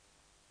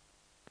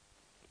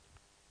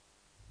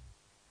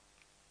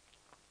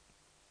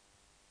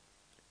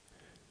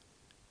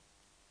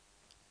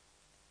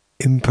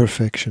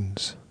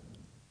Imperfections.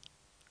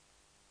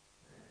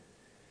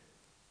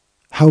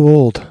 How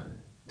old?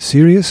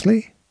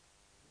 Seriously?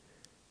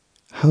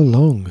 How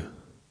long?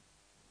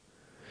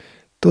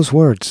 Those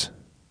words,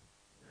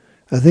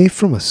 are they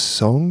from a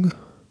song?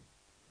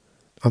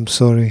 I'm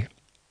sorry.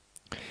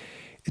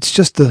 It's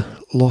just the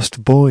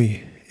lost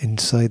boy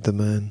inside the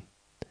man,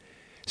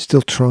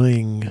 still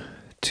trying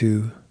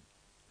to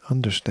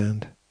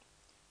understand.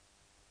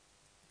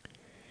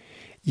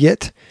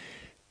 Yet,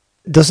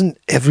 doesn't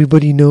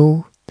everybody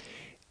know?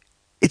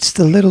 It's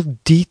the little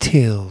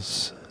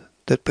details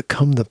that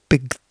become the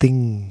big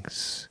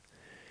things.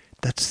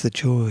 That's the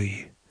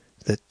joy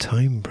that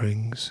time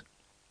brings.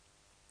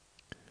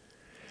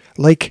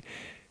 Like,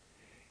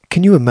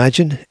 can you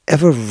imagine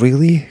ever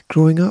really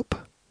growing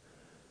up?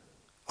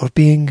 Or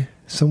being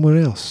somewhere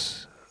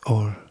else?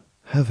 Or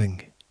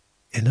having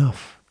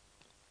enough?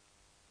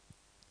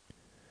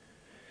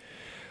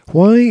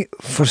 Why,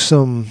 for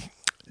some,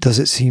 does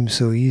it seem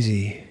so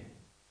easy?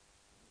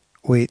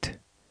 Wait,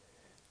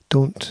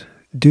 don't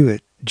do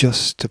it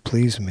just to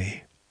please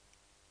me.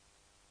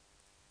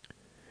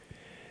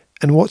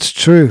 And what's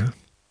true?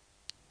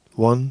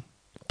 1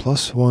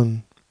 +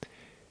 1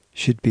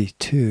 should be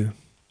 2.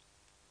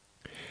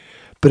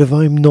 But if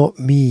I'm not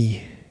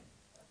me,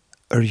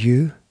 are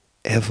you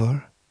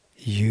ever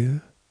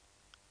you?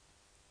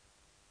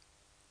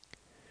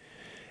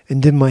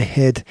 And in my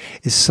head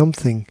is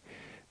something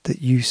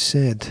that you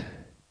said.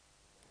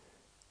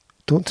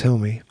 Don't tell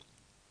me.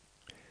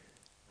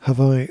 Have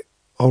I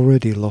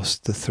already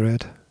lost the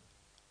thread?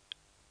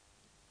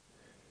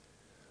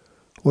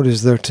 What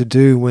is there to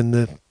do when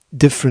the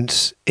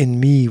difference in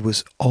me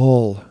was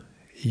all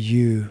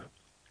you?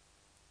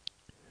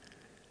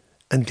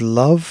 And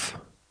love?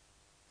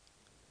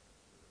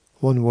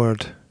 1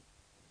 word,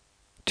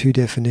 2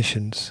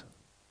 definitions.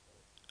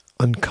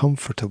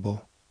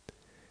 Uncomfortable,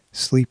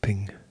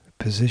 sleeping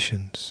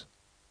positions.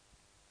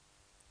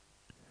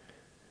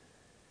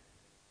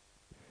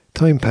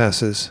 Time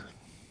passes,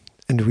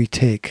 and we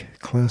take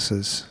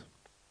classes.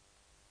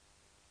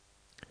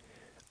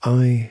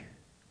 I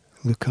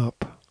look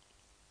up.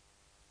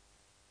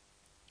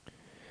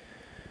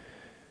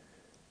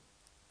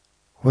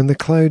 When the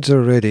clouds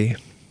are ready,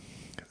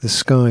 the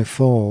sky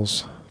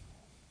falls.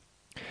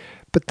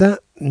 But that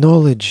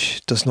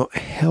knowledge does not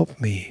help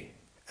me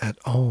at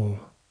all.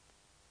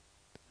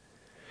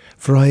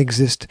 For I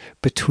exist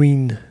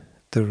between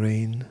the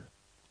rain.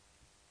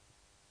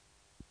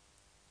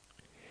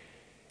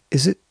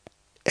 Is it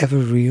ever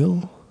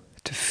real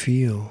to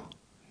feel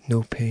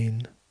no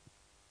pain?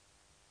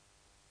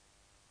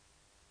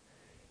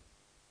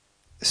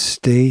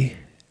 Stay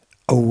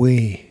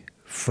away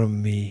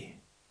from me,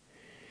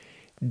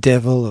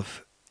 devil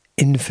of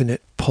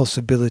infinite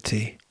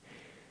possibility.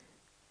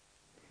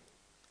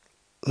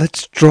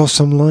 Let's draw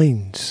some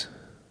lines,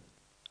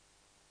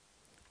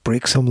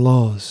 break some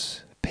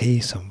laws, pay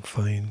some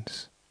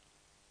fines.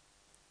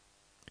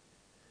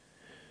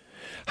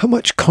 How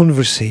much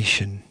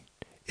conversation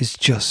is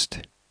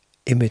just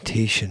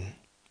imitation?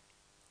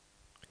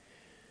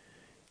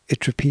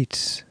 It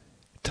repeats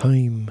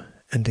time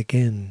and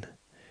again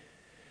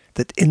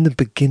that in the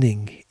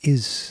beginning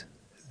is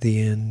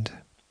the end.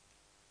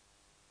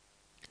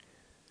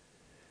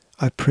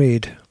 I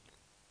prayed,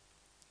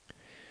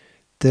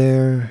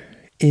 therein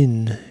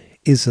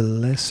is a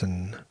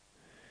lesson.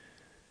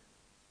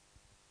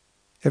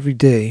 Every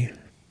day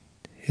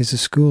is a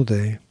school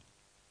day.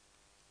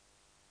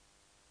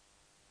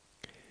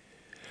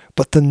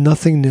 But the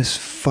nothingness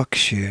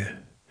fucks you.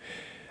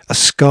 A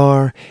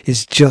scar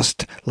is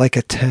just like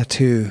a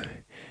tattoo,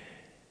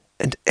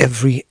 and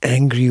every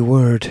angry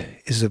word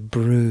is a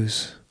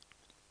bruise.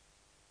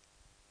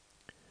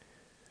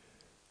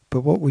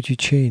 But what would you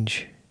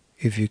change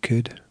if you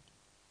could?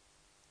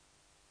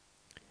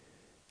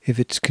 If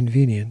it's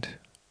convenient,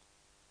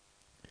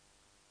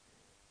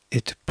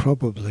 it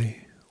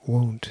probably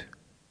won't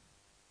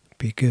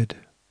be good.